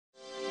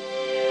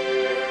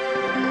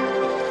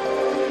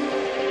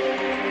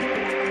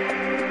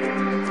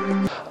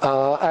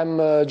I'm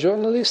a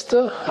journalist,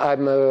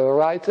 I'm a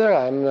writer,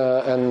 I'm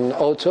an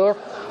author.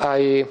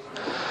 I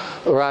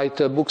write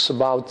books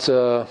about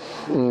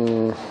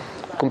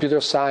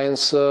computer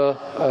science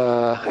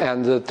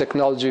and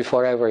technology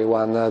for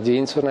everyone, the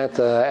internet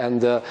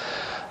and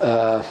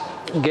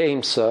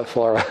games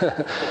for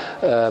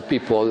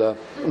people.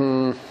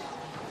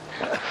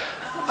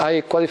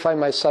 I qualify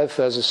myself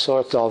as a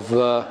sort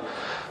of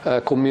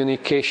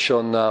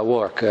communication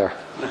worker.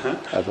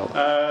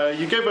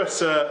 You gave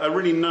us a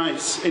really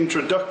nice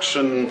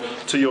introduction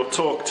to your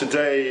talk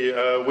today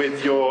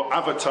with your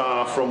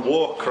avatar from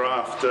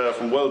Warcraft,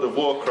 from World of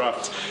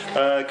Warcraft.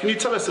 Can you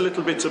tell us a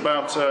little bit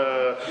about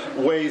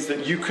ways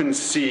that you can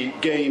see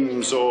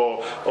games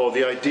or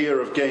the idea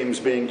of games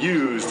being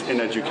used in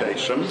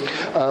education?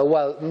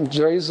 Well,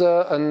 there is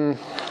a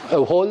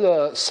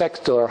whole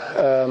sector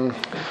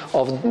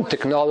of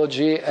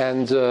technology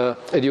and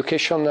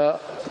education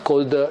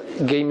called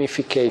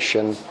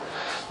gamification.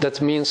 That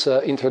means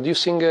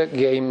introducing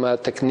game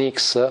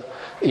techniques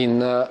in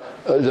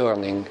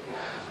learning.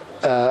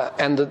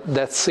 And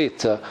that's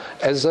it.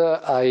 As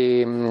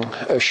I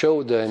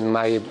showed in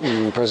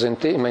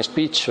my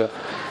speech,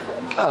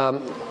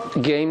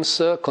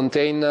 games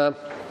contain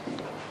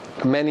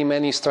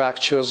many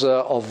structures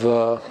of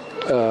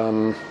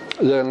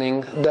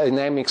learning,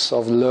 dynamics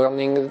of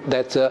learning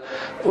that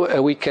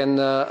we can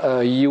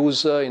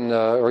use in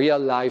real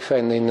life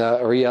and in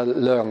real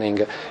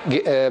learning.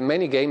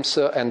 Many games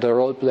and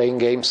role-playing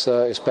games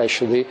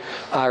especially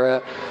are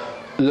a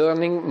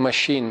learning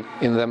machine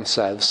in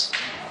themselves.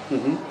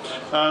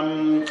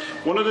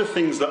 One of the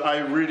things that I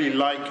really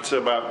liked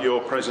about your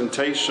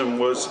presentation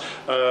was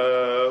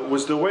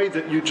the way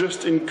that you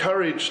just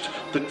encouraged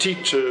the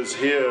teachers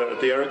here at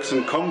the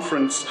Erickson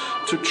conference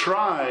to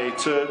try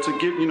to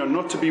give,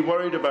 not to be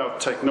worried about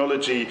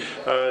technology,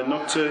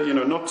 not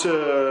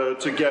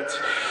to get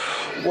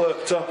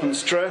worked up and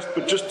stressed,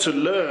 but just to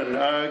learn.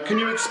 Can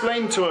you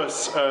explain to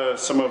us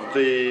some of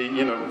the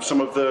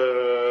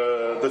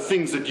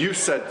things that you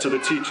said to the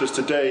teachers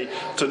today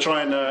to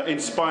try and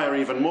inspire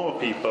even more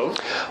people?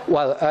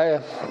 Well,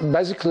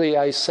 basically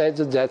I said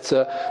that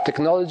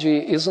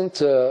technology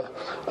isn't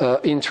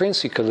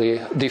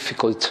intrinsically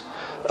difficult.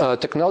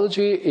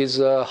 Technology is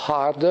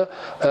hard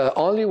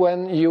only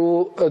when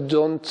you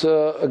don't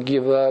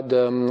give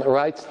the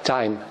right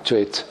time to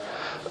it.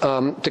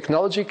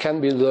 Technology can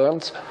be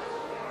learned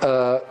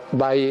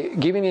by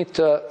giving it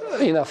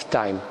enough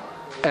time.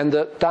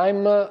 And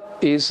time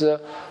is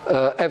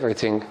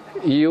everything.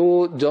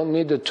 You don't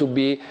need to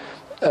be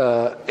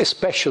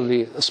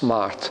especially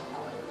smart.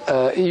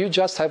 You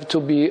just have to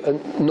be a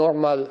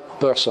normal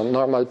person,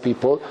 normal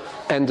people,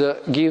 and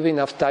give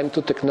enough time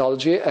to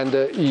technology, and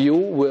you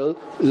will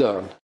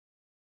learn.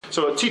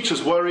 So a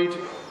teacher's worried,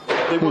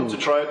 they want to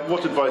try it.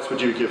 What advice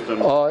would you give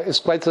them? It's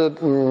quite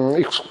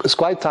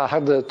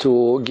hard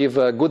to give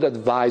good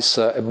advice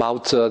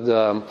about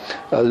the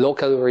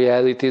local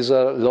realities,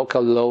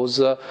 local laws,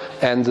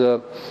 and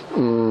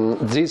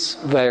this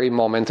very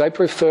moment. I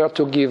prefer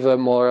to give a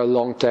more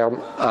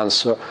long-term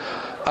answer.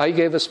 I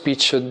gave a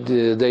speech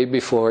the day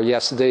before,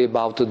 yesterday,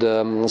 about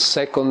the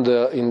second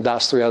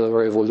industrial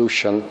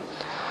revolution.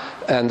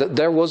 And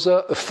there was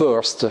a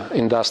first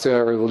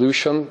industrial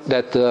revolution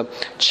that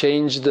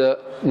changed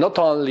not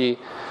only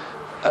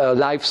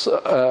lives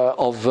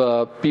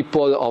of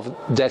people of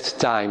that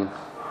time.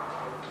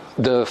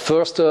 The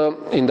first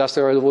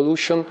industrial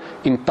revolution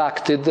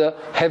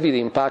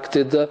heavily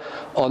impacted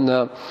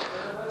on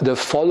the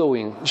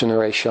following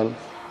generation,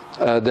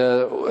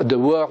 the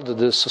world,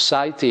 the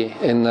society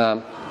in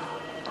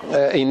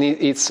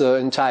its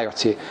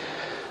entirety.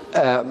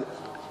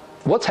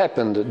 What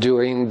happened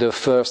during the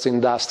first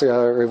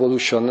industrial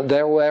revolution?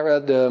 There were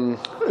the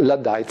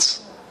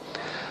Luddites,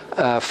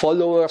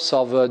 followers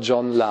of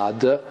John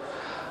Ludd.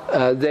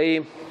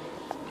 They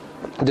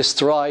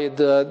destroyed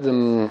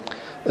the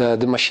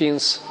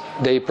machines.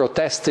 They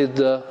protested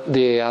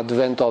the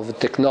advent of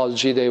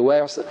technology. They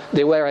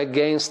were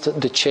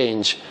against the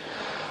change.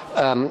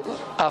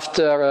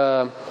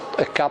 After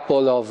a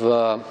couple of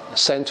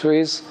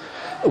centuries,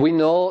 we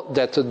know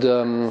that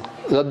the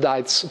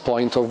Luddites'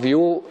 point of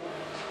view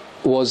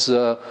was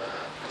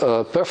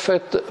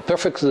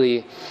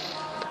perfectly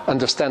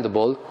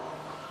understandable,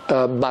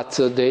 but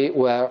they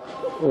were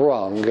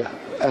wrong.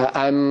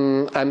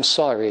 I'm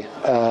sorry.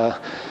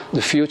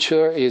 The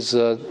future is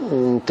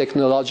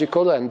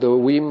technological, and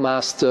we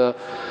must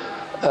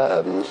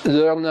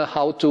learn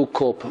how to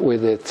cope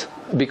with it,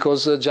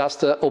 because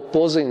just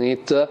opposing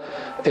it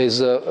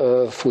is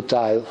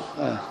futile.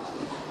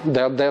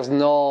 There's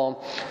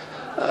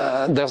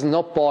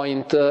no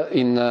point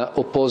in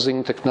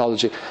opposing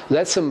technology.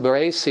 Let's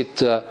embrace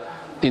it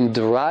in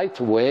the right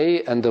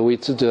way and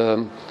with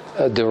the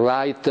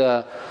right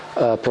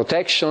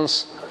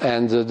protections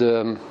and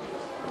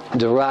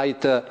the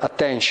right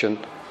attention.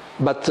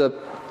 But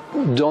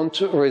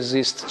don't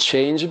resist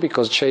change,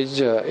 because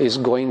change is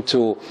going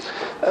to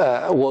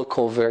walk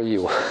over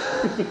you.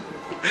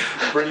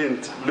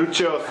 Brilliant.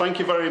 Lucio, thank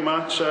you very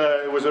much.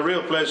 It was a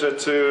real pleasure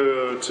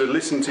to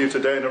listen to you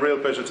today and a real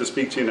pleasure to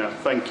speak to you now.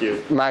 Thank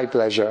you. My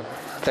pleasure.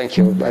 Thank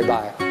you.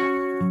 Bye-bye.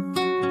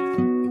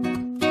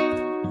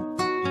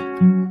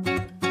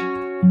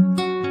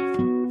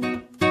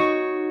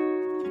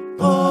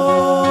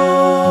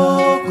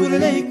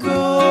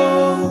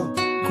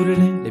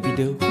 Ukulele, le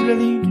vidéo,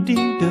 ukulele, du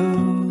dido.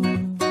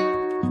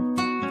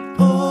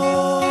 Oh.